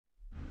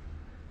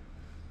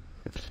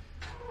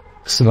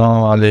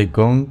السلام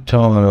عليكم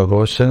تمام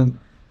روشن.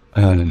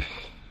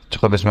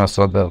 چقدرش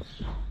مصادر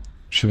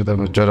شو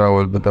بدم الجرا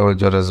والبدا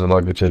والجرا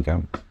زلاقة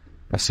شكم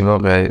بس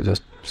واقعي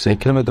just say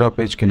كلمة drop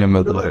each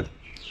كلمة ضرب.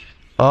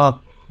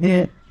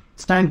 Yeah,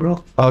 it's time,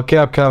 bro. Okay,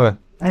 I'm coming.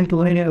 I'm to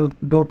let you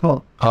door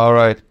call. All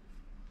right.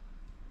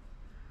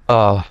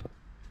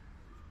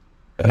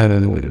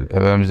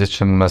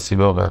 بمجدش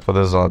المسيبة وغير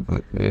خد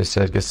زاد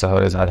يسير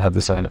السهرة يزعل حد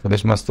سهل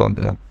خدش مستون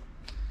ده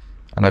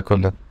أنا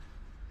كله.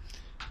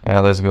 Yeah,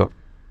 let's go.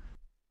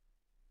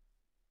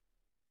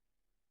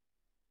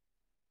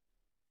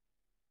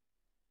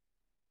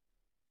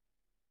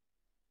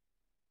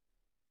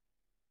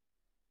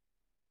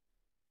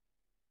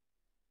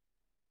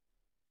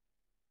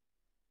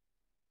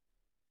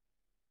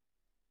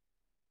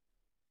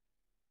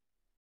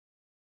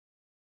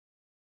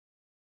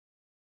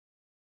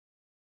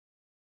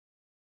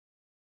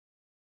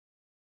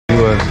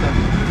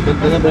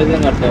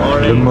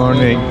 Good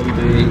morning.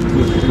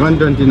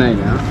 129,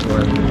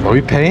 huh? Are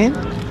we paying?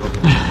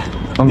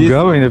 I'm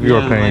going if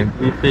you're paying.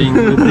 We're paying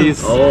with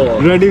this.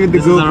 Ready with the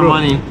This is our GoPro.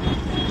 money.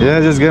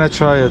 Yeah, just gonna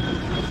try it.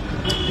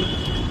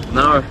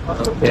 Now,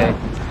 okay.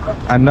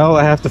 I know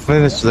I have to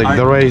finish like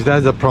the race.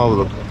 That's the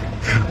problem.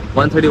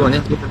 131,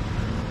 yeah.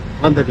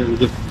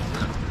 130.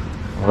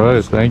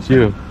 Alright, thank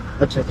you.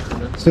 अच्छा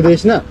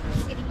सुदेश ना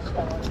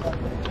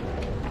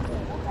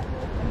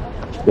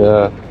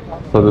Yeah,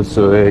 for the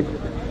Sueg.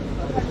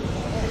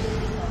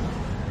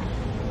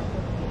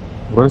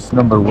 Where's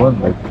number one?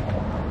 Like,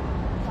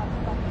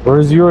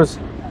 where's yours?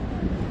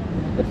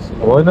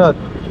 Why not?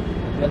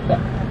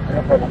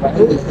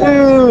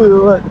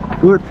 Ew, what?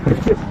 Good.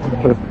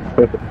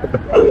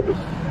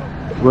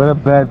 What a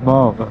bad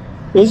mom.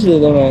 Which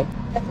little man?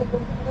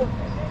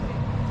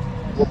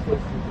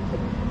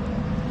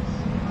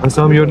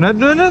 Sam, you're not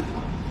doing it?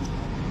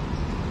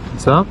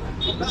 Sam?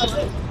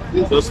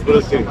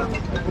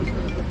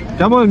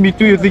 Come on, me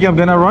too. You think I'm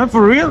gonna run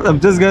for real? I'm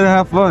just gonna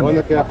have fun.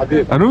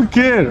 I don't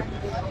care.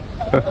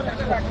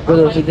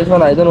 Brother, see this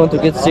one, I don't want to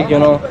get sick, you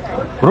know.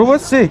 Bro,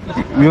 what's sick?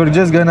 You're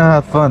just gonna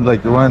have fun,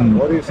 like when.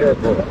 What do you say,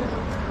 bro?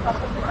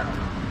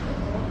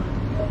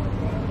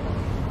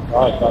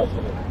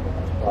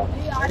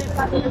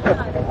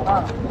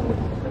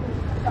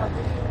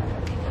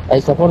 I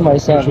support my You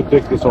son. should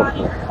take this off.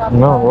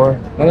 No, what?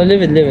 No,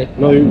 leave it.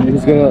 No,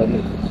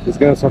 he's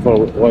gonna suffer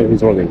while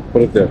he's running.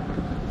 Put it there.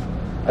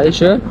 Are you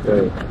sure?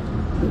 Yeah.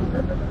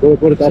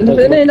 Put it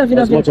up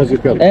as much as you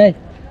can. Hey,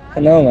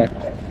 no, man.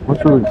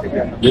 What's wrong?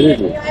 Believe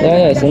me.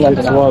 Yeah, it's enough.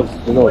 This was,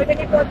 you know, like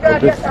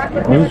this.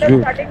 What's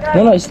good?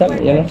 No, it's not,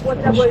 you know.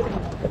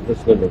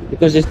 This level.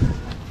 Because it's.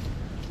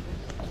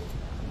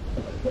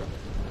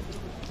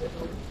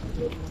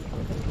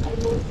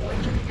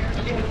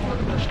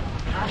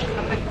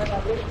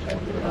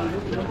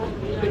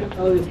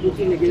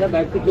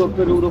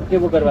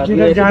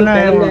 जिधर जाना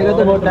है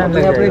तो बहुत time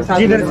लगेगा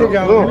जिधर से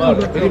जाओ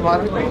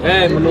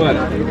Munawar.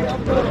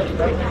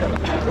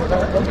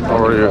 How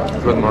are you?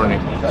 Good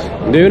morning.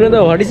 Do you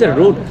know what is the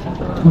route?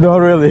 No,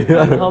 really.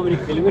 How many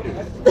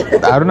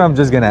kilometers? I don't know. I'm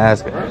just gonna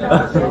ask.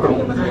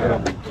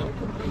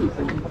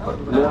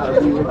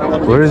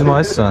 Where is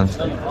my son?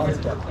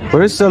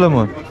 Where is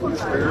Solomon?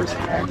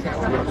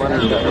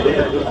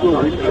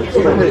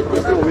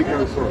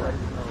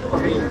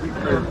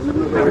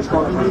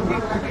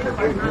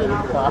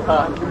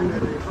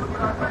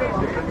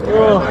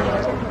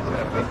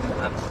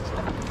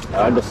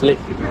 I'm asleep.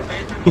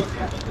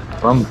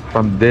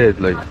 I'm dead.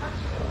 Like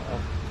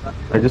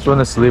I just want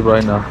to sleep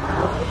right now.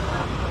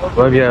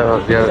 Well,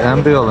 yeah,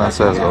 ambulance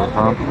as well,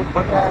 huh?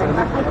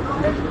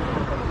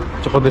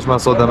 چه خودش من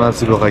صادم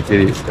هستی رو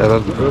غکری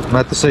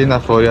من تشایی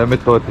نخوری همه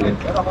تاتیم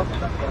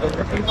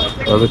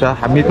البته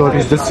همه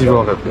تاتیش دستی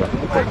رو غکر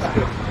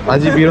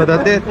عجیب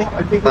ایرادته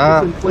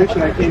ها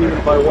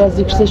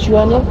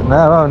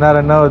نه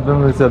نره نود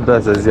بمیرسم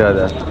دست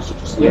زیاده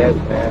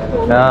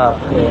نه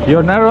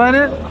You're not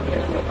running?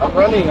 I'm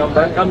running,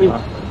 I'm coming.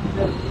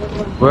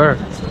 Where?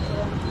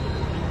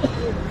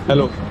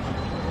 Hello.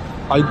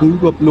 Are you going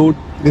to upload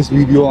this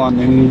video on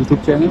any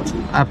YouTube channel?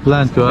 I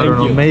plan to, I don't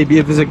know, maybe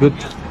if it's a good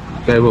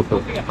guy will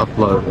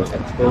upload.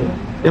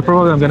 Yeah,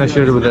 probably I'm gonna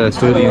share it with the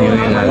student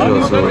union as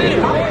well, so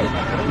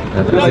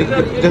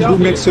Just to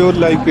make sure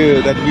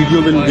that video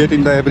will get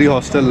in the every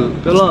hostel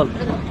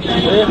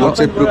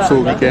WhatsApp group so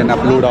we can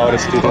upload our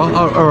status.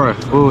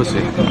 alright, we'll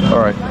see.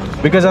 Alright.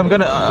 Because I'm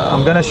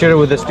gonna share it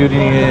with the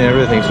student union and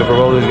everything, so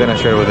probably gonna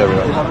share it with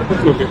everyone.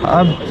 Okay.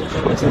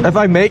 If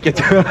I make it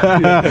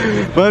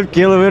 5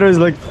 kilometers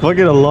like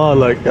fucking a lot,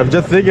 like I'm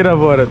just thinking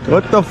about it.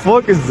 What the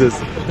fuck is this?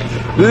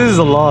 This is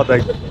a lot,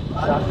 like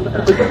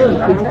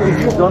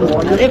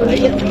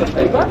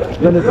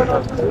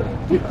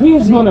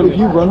He's one of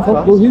you run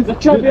fast. Well, he's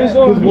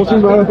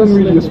watching marathon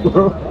videos,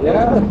 bro.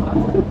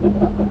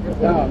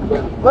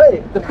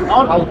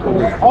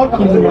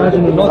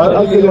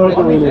 I'll get you out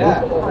the video.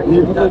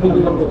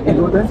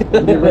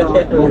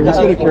 He's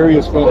gonna carry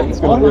his phone. He's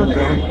gonna bring it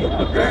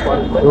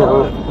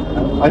down.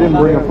 I didn't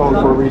bring a phone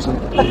for a reason.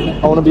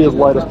 I want to be as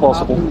light as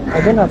possible.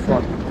 I don't have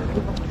phone.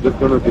 They're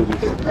gonna do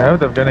this. I hope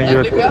they're gonna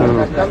give it to.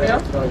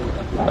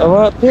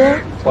 What?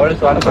 Yeah.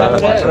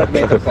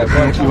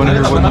 You wanna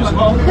hear what music?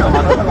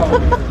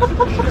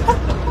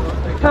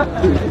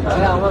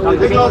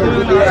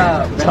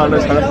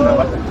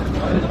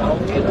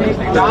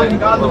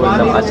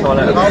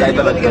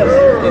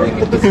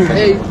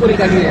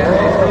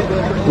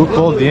 Who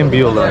called the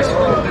ambulance?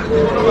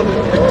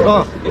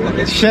 Oh,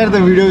 share the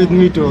video with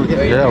me too,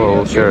 okay? Yeah,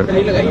 well, sure.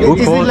 Who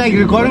Is it called? like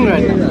recording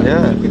right now?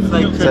 Yeah.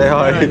 Say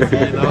hi.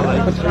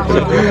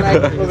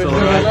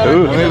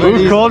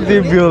 who called the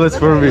ambulance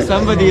for me?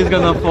 Somebody is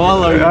gonna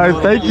fall or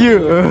Thank you.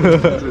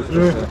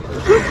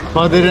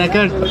 for the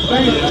record.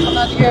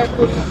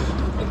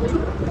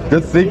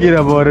 Just thinking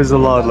about it is a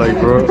lot, like,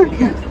 bro.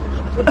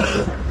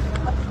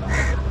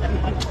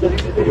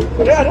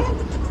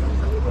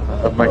 I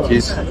have my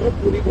keys.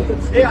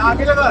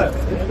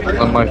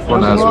 On my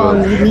phone as well.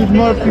 We need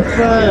more people.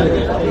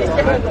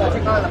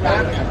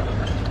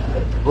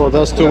 Bro,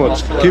 that's too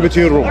much. Keep it to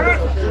your room.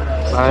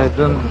 I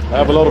don't. I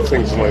have a lot of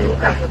things in my room.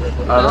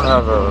 I don't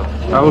have a.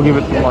 I will give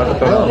it to my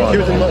phone.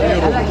 Keep it in your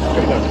room.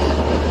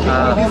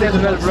 I'm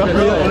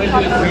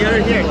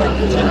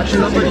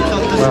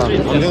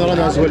gonna run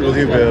as well with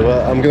you,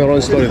 but I'm gonna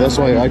run slowly. That's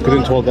why I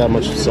couldn't hold that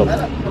much stuff.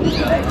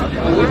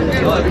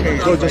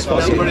 Go just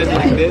fast.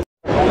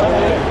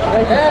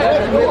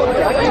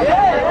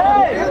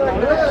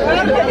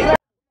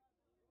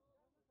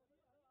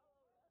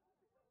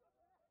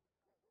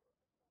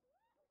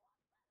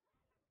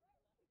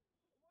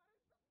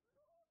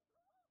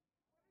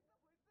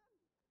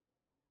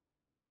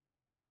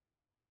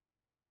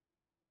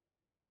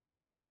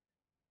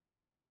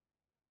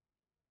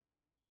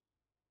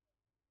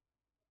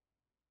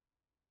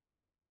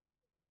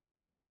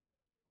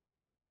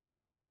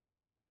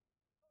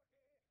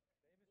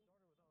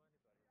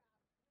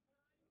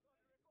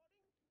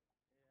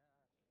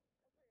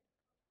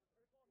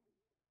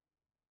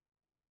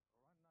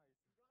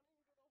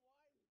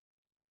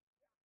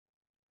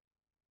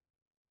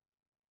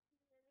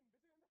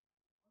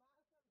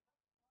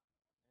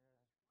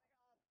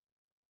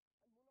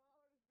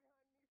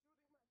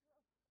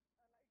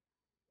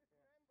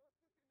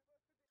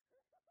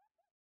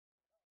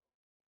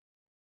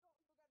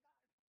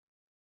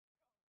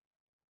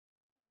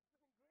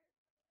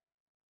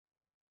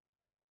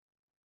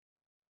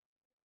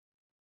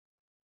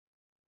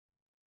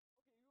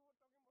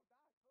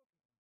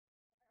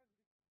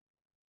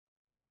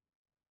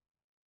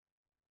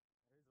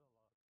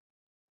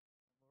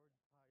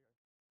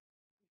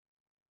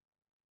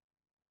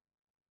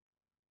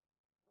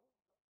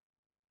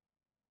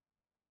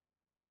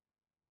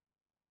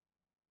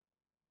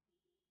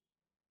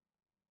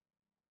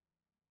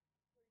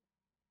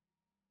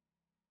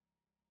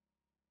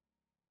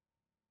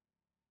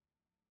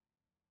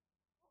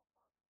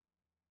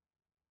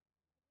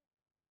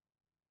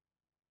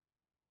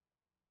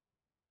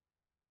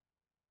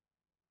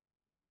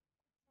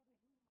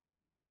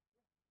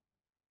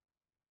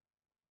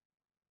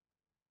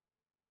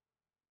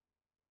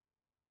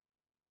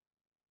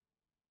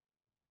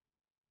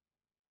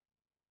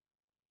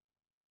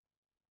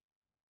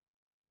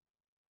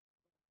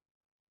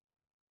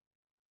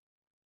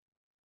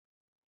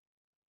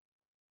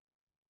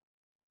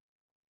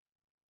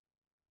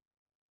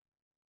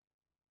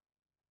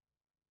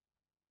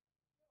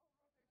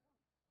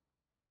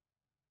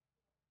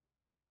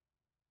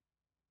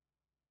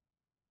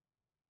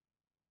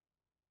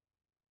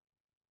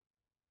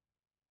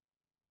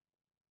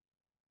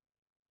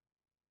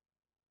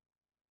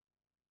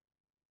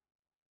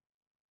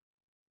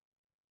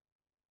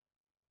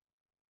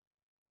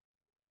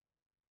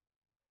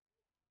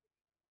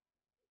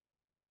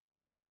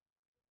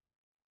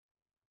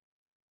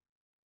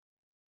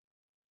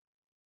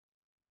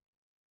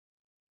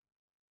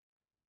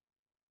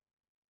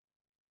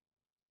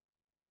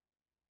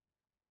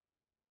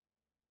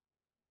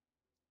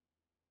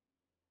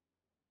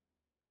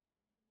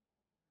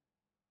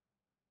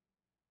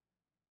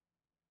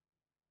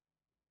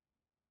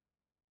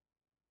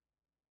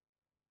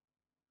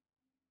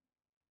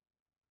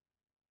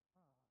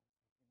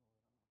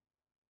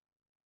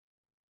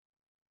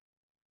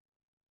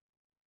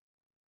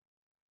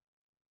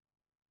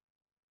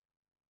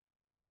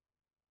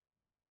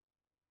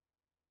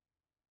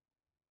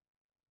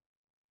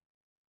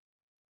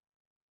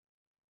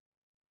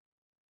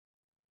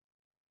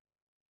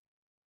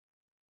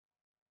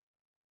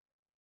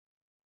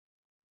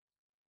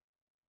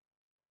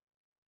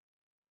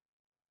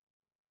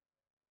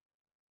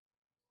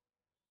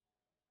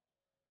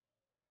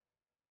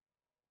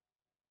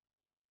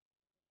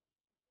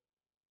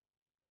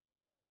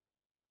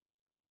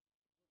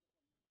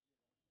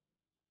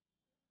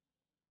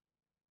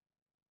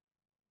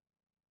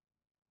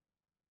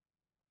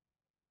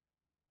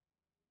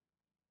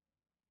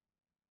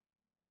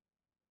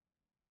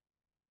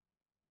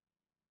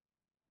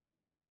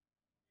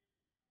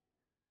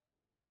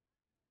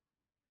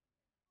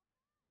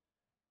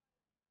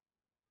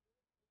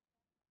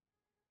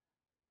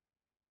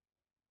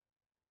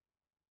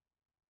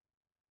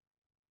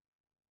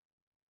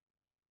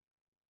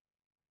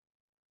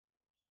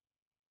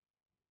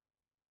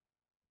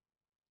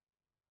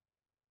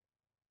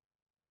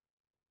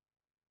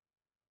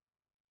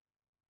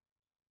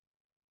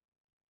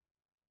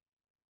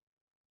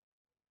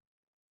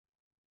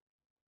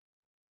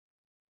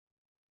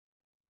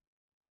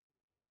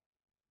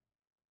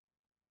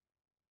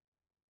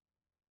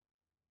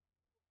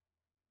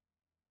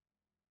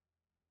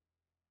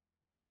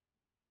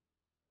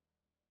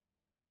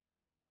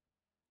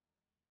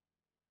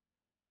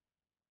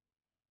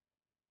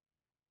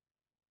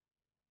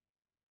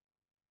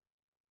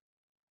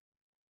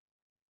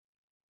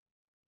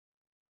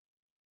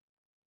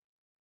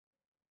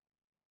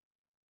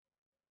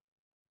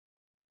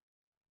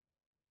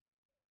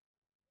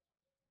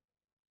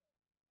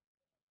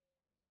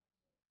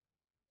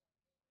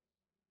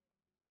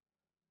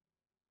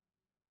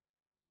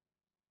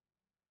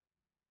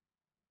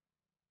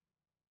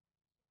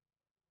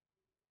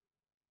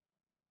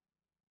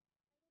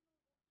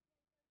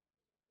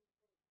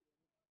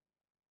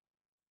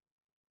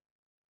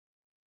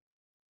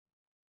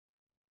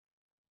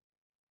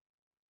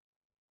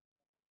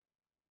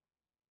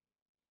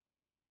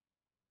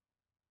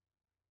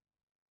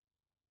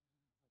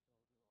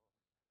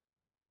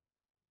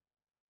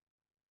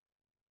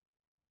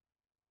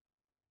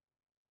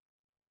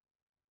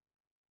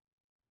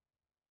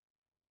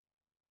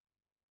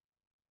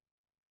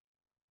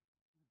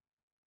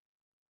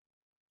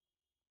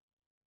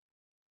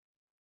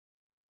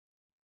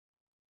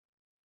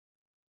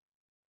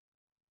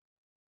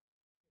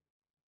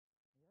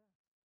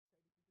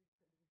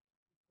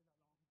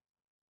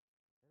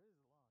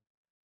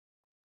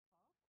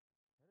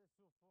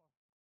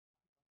 before.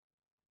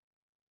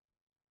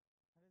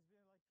 And it's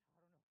been like, I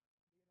don't know.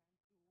 We ran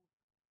too early.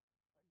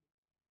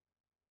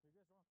 We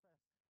just run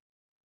fast.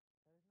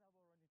 And it's not about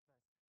running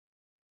fast.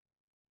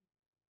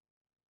 Saving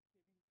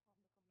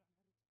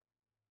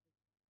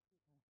from the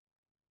Kamala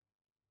Harris. David.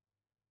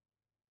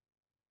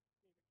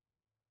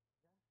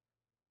 Yeah. Not until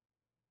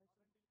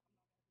Kamala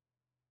Harris.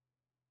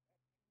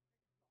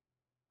 At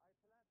 90 seconds long.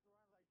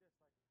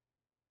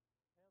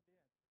 I plan to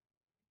run like this,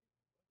 like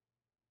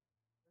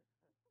till the end.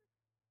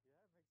 Yeah,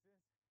 makes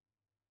sense.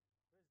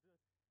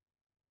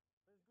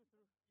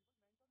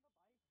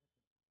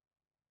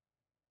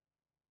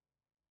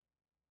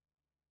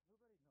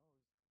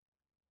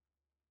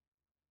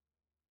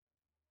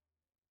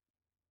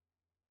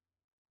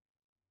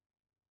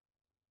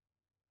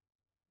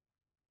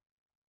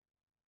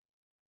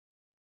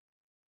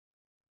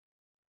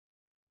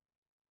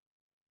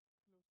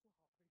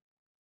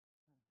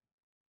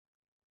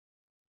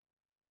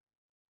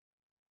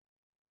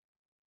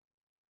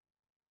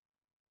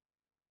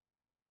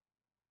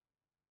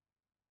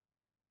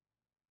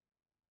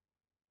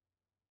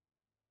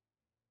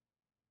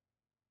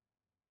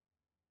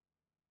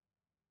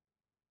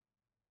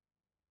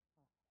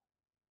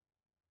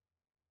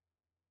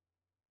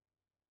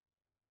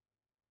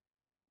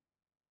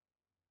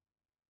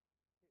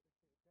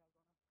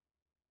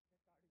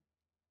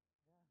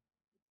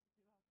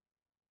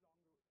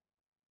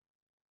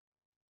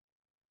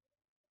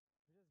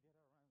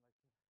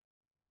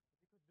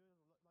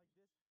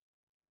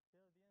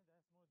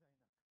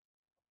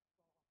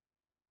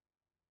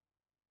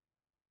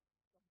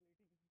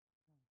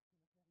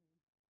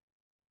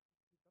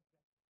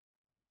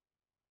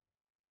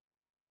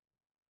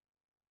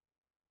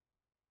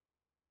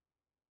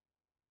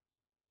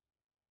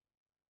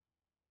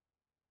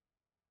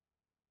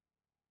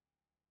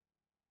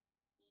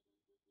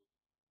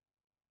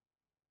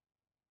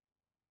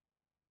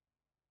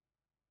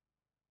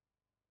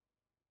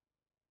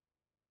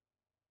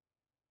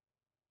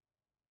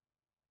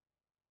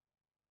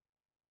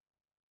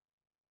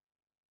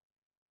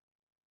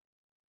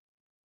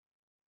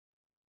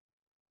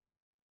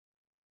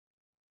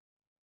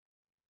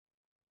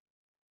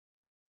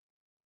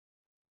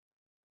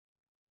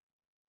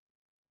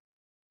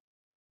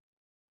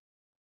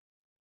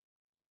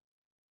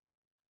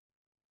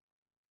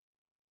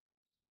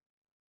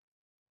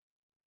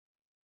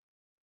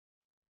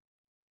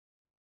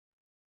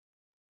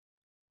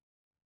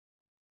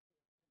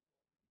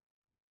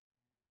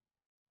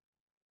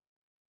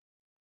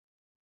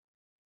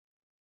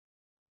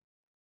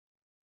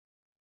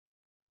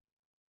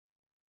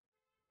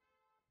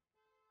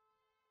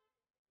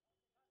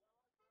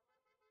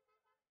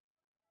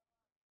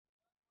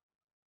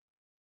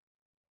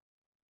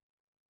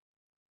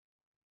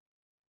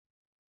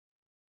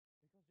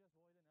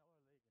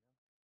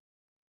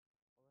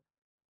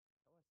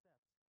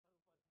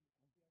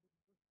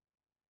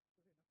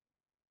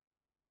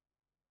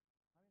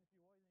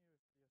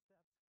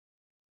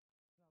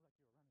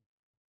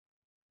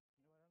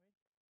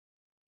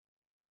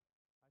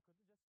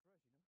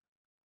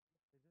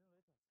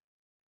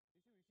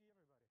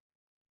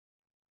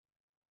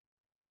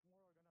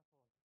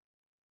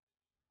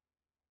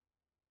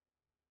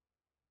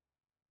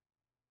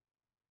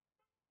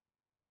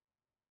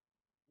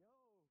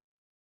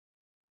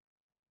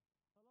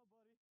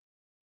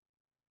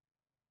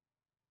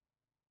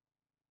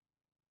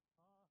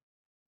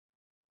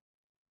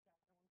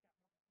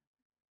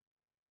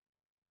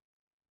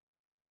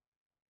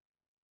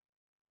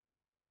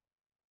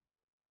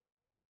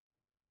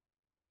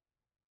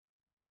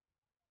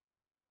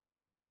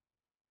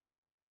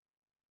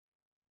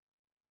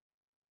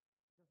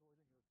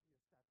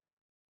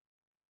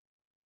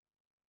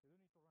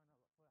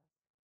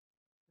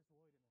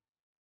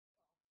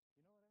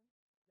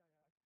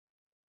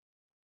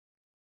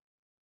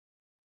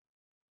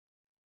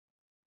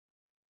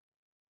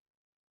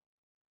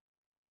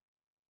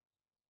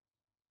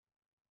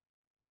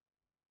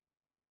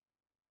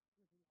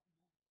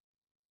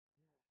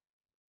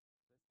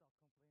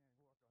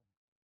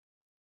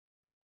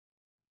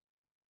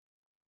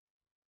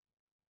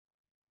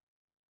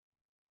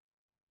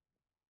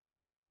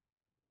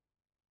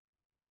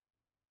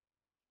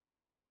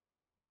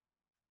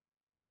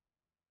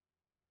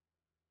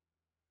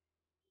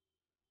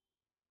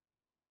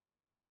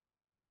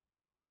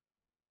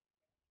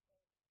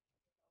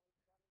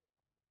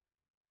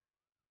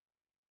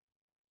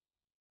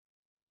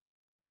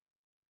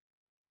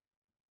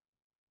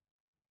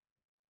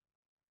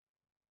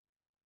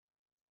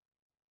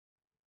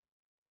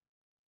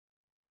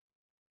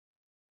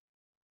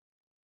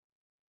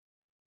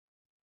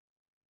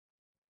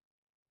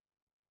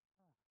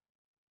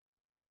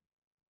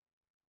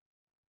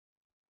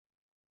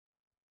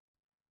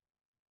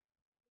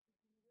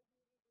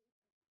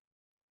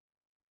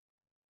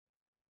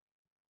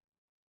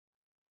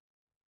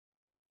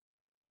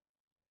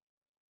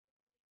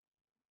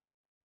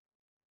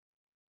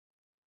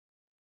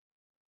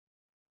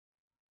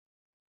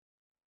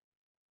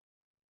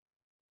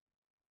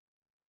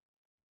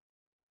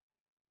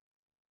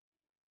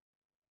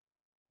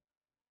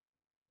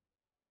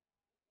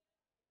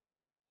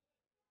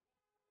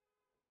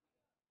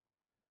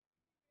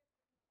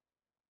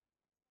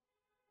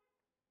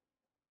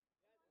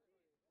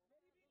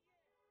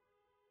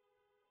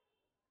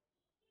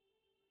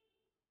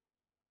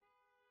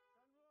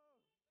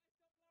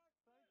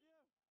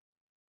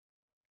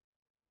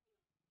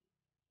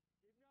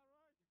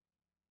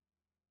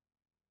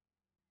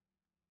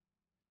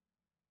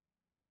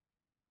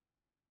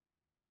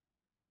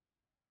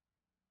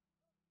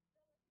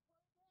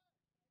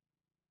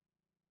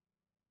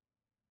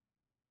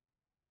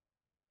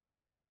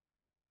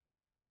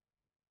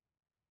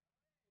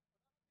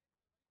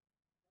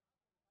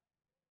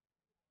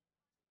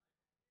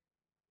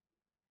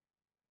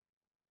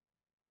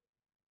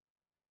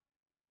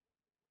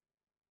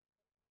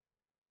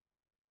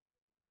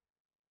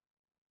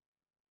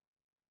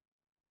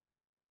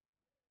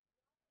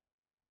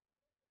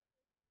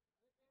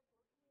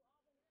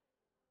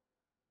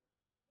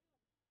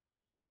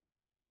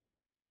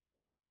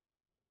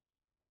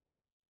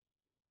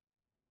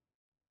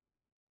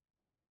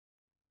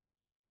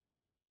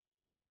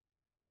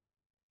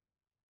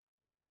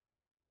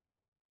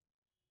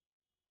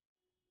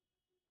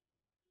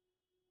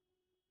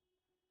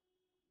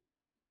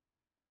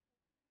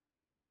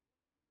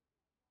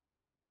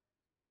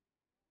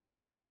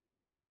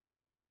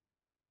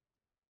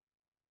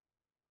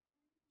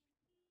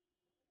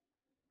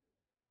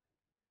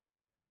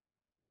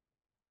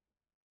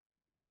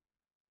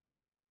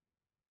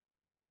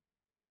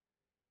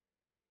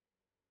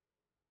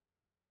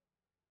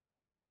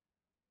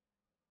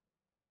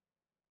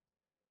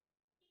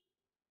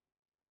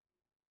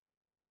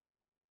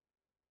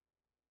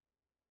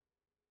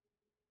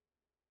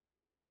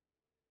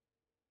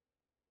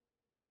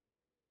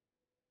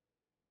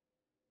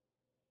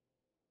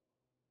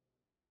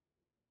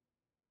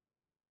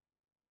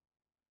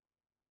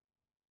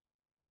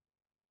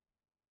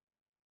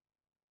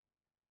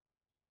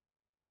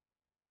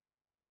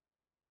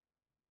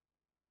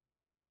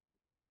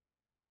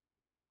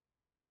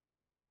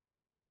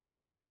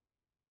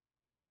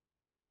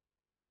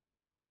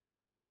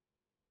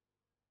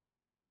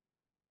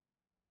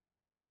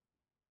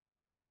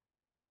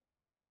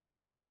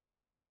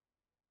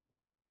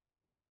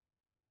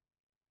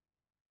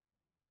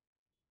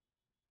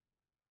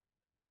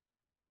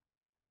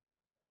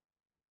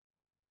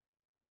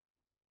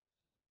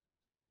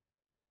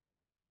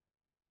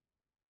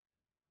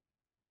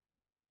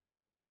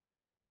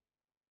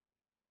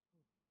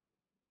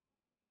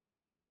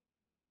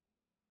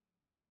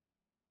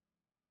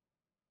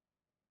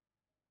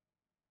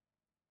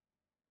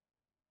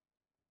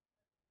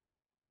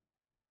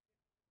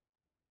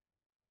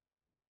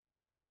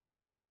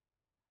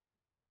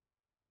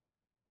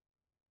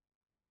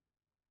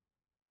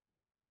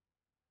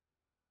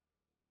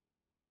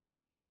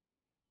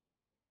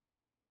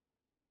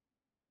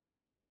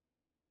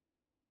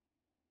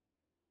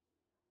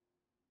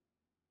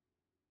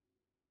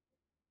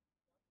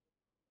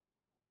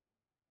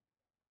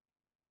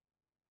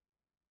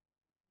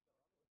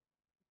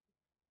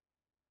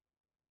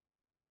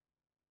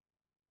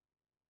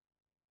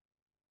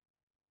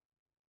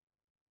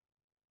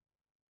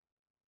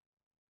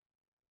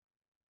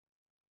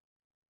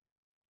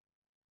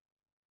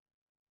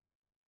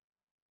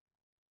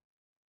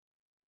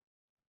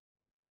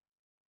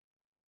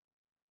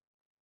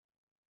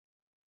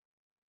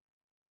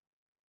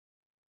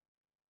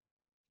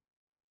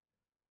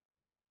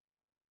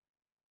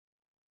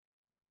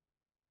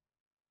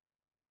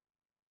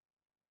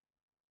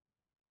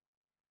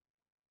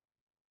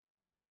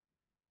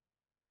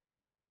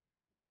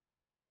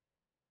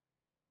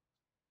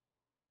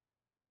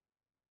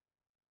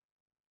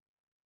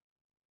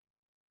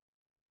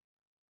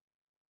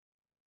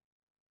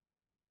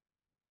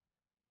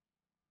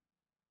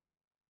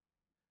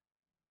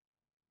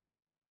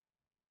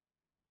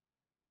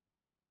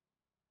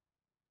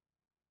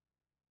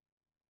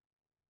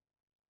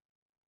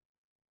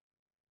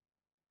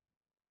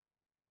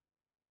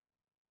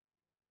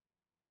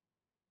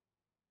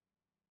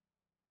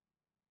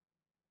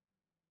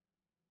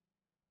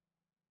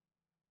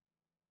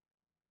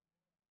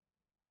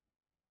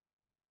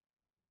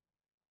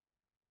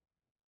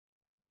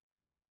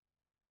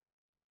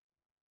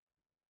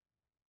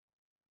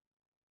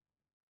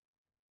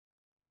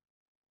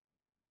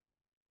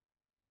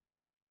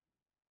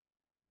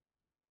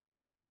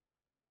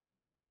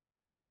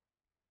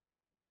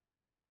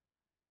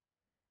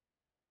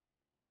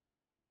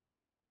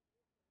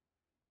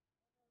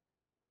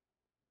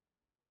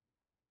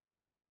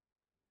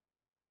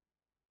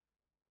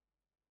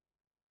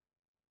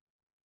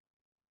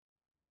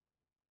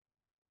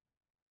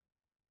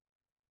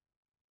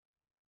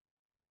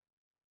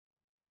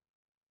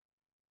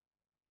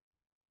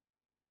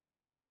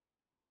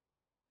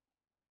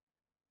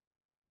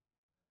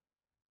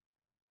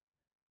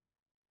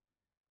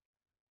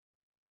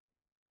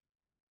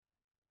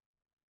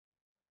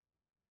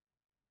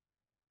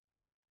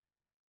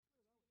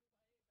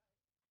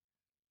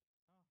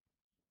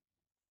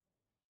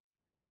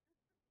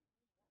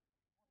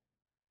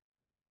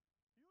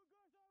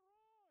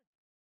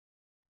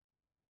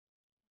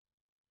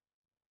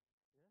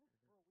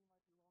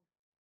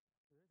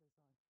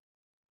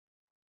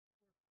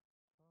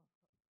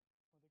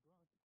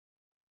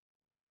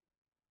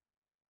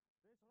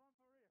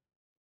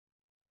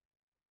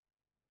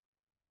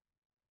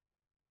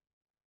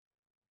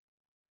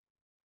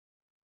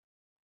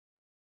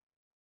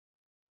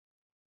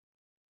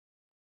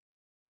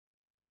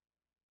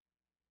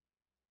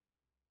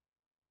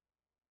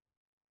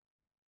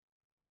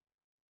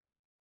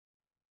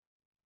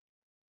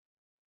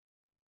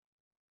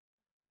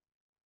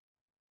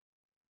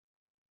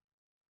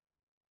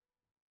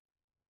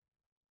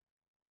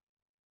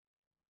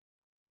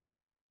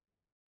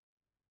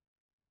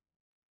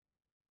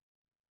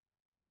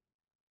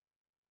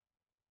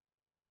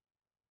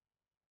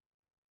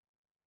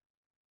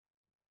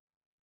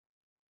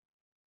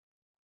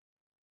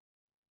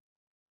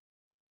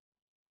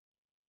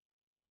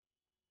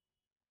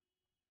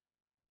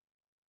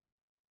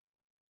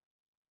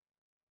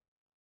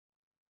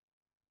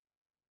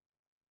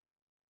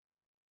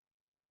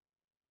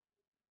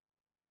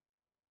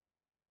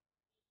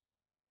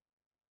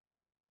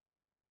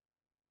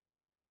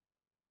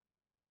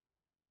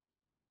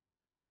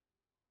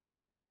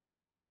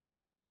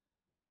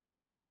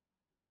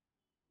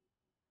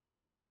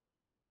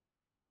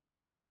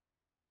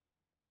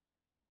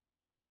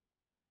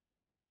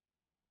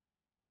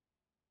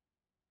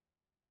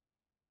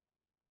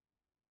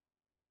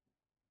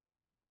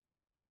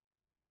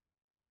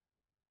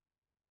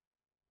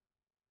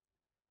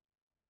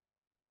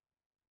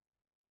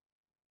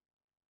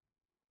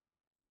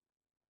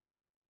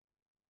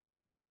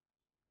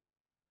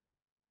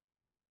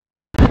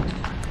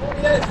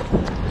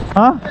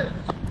 Huh?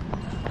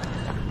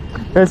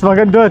 It's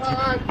fucking Dutch.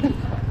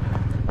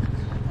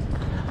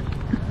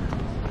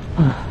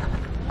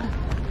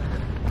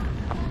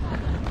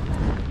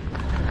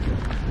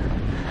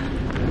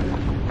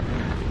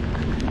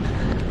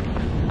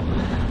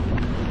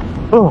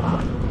 Oh.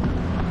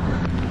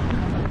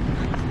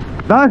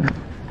 Done.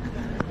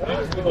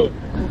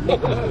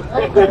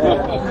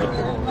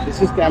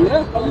 This is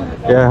camera?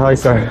 Yeah, hi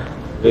sir.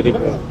 Very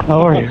good.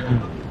 How are you?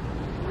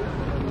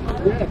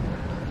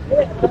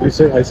 Did you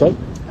say hi, son?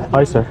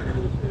 Hi sir.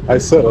 Hi,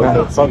 sir.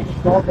 Son.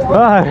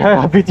 Ah,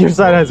 happy to your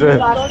son as well.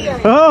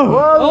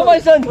 Oh! Oh, my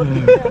son!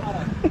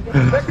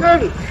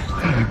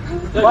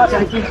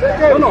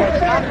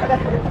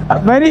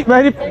 Many,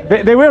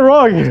 they went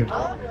wrong.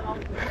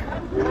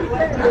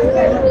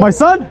 My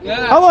son?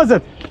 Yeah. How was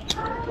it?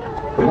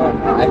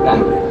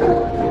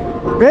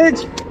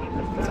 Bitch!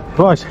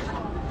 Gosh.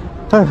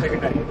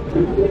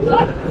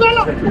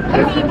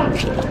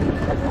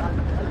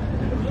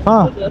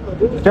 Ah,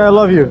 okay, I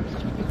love you.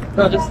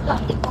 No, just...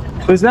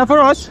 So it's not for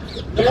us?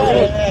 Just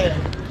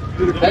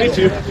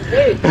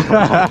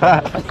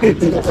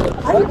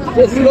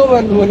slow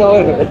one,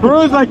 Munawar.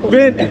 Bro, it's like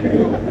been.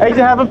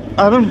 Actually, I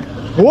haven't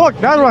walked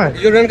that one.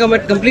 You run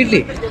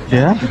completely.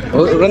 Yeah?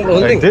 Oh, run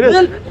whole I thing. did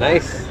it.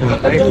 Nice.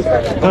 Nice.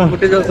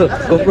 Footage also.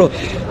 GoPro.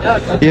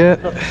 Yeah.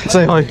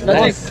 Say hi.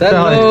 Nice. Say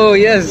hi. Hello,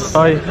 yes.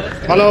 Hi.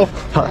 Hello.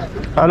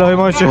 Hello,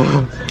 Himanshu.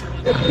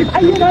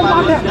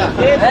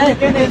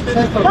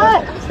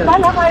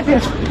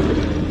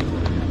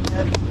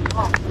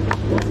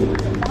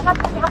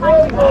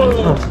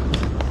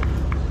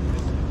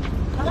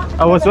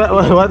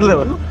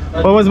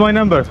 What was my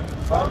number?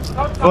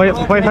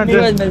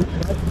 500.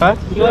 Huh?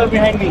 You are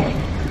behind me.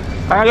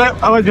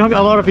 I was behind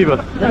a lot of people.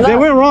 They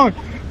went wrong.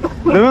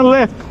 They went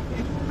left.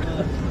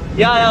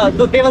 Yeah,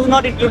 so they was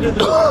not included.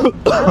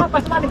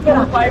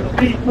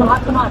 253,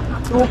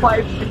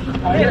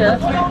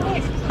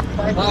 253.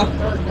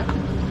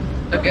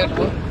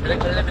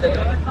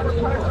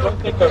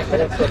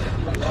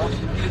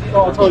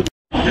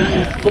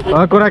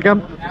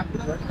 Kurakam.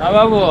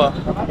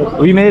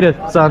 We made it,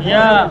 son.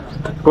 Yeah.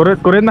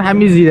 Kurd में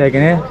हम easy है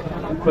क्या?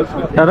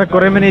 अरे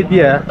कुरे में नहीं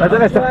दिया.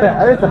 अरे सकता है.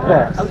 अरे सकता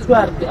है.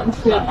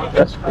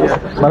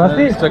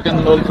 Balasi.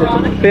 Second also.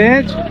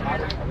 Page.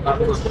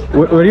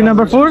 Were you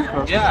number 4?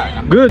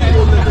 Yeah. Good.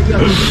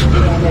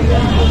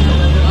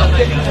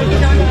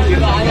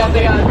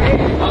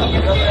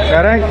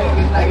 Correct.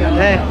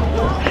 Hey.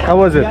 How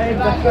was it?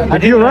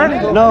 Did you run?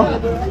 No.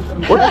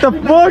 What the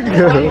fuck? I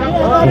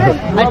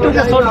took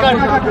a shortcut.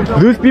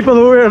 Those people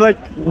who were like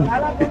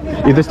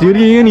in the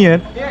student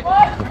union,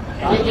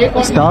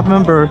 staff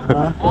member,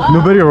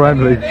 nobody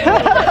ran like.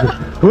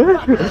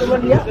 What?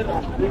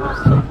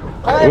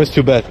 It was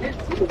too bad.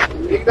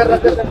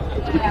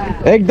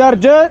 Ek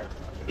darjan.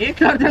 एक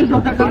दर्जन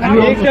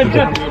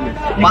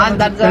 5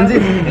 दर्जन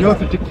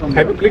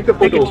Have you clicked the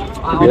photo?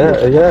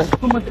 Yeah.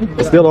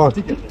 It's still on.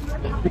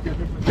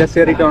 Let's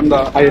share it on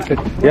the ISS.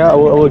 Yeah, I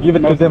will give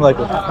it to them like.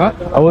 Huh?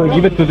 I will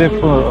give it to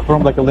them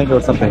from like a link or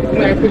something.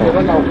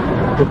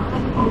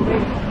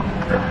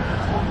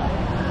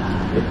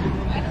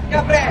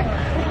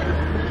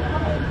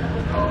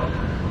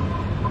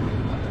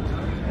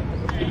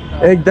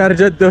 Ek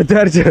darjan, do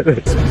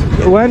darjan.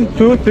 1,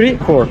 2, 3,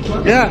 4.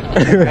 Yeah,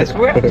 I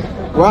swear.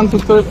 1, 2,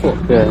 3, 4.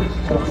 Yeah.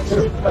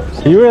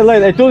 You were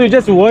late. I told you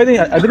just waiting.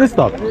 I didn't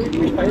stop.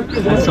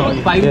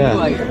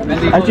 Yeah.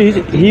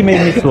 Actually, he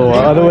made me slow.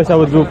 Otherwise, I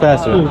would go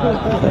faster.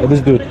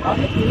 This dude.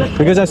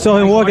 Because I saw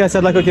him walk, I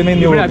said like, okay,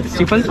 maybe you. I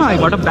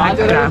got a back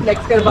cramp.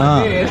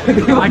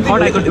 I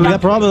thought I could do The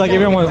problem, like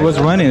everyone was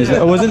running.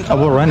 It wasn't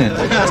about running.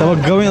 It's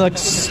about going like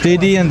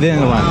steady and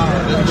then run.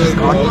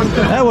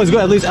 That was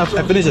good. At least I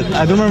finished it.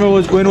 I don't remember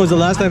when was the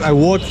last time I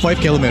walked 5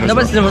 kilometers. No,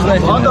 but it was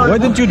nice. Why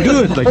didn't you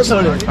do it? Like,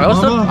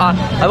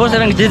 I was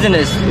having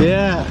dizziness.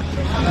 yeah.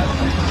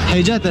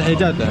 Hejata.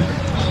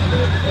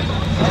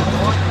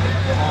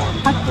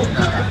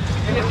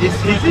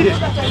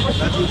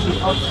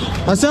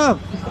 Hassan,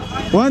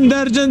 1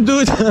 darjan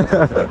dude.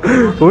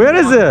 Where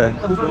is it?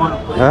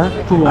 Huh?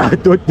 I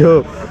don't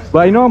know. But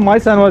I know my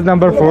son was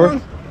number 4.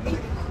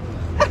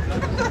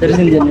 That is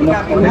Indian, you know?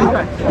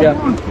 Yeah.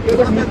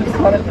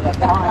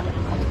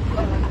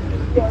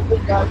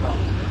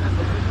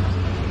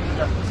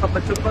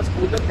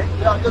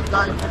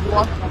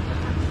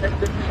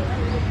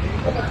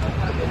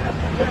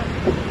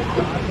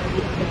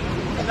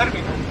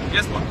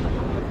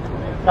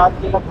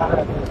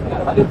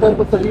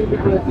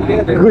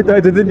 Good, I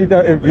didn't need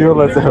that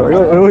ambulance.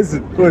 It was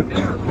good.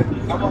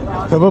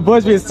 My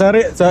boss is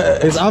sorry. It's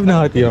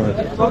Avnahat here.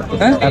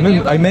 I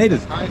mean, I made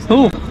it.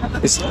 Who?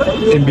 It's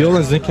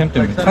ambulance that came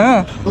to me.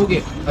 Huh?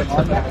 Okay.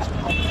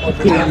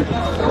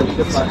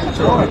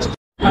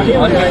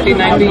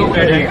 190.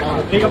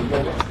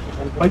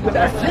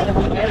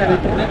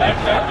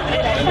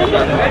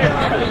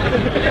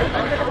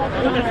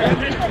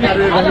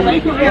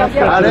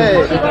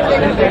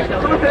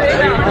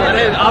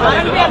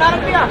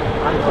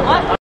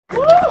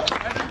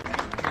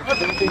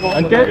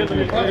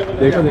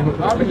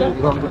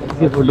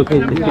 Photo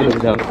खींच के रुक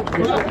जाओ।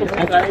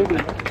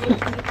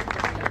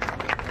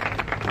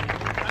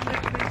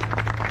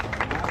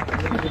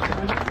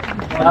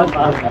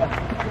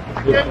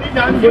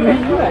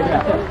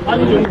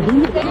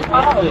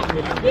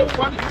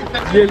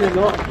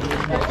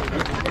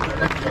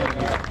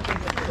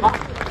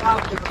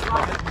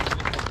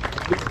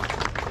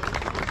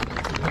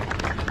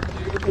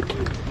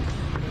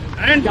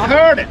 And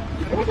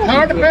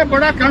third पे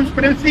बड़ा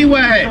conspiracy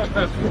हुआ है,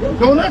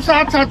 दोनों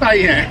साथ साथ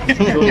आई हैं।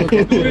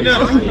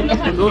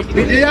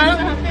 विजया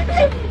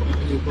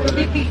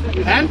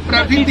एंड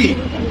प्रकृति।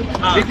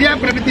 विजया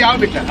प्रकृति आओ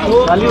बेटा।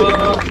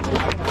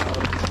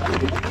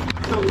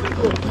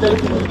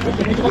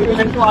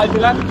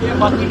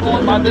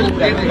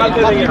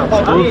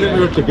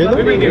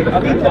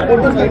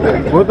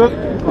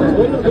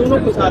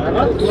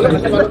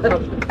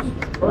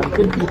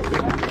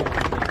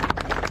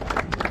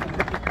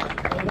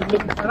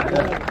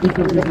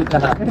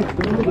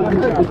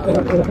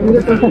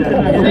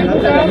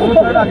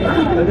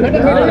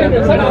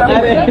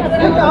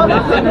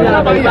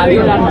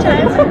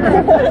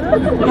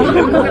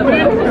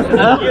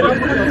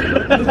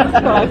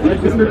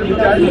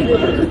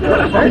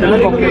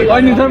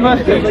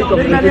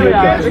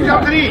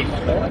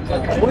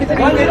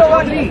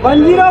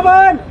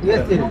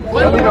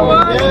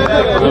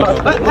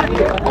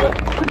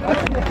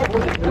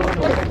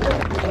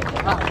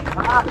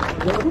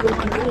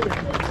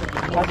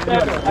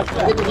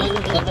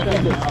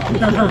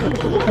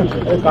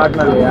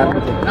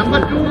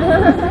 Number 2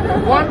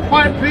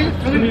 153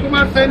 Sunil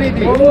Kumar Saini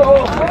ji.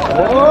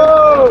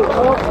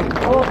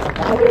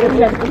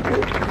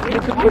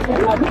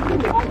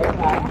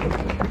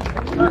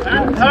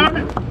 And third,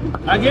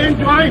 again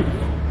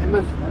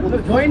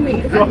join me.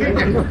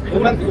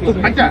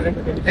 अच्छा,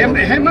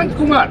 Hemant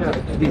Kumar.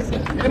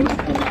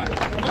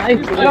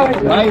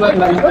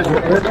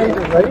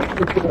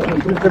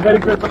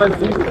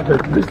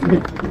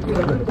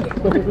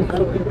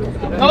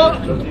 So,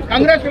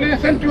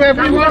 congratulations to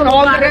everyone,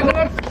 all the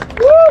regulars.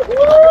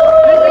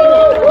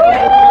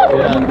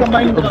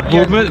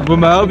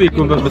 بما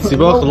بيكون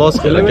بالسباق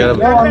خلاص كده كلام.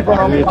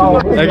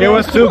 Like it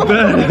was too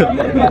bad.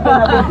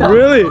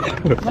 Really?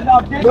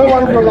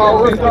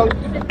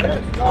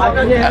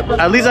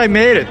 At least I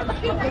made it.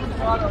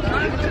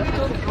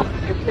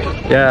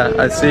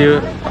 Yeah, I see you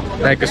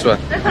next one.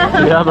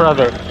 Yeah,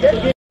 brother.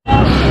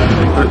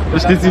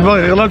 مش السباق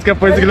غلط كان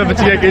فايز كلها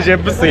بتيجي كي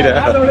جاب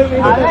بالصينة.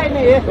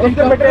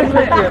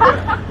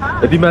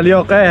 دي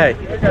مليقة هاي.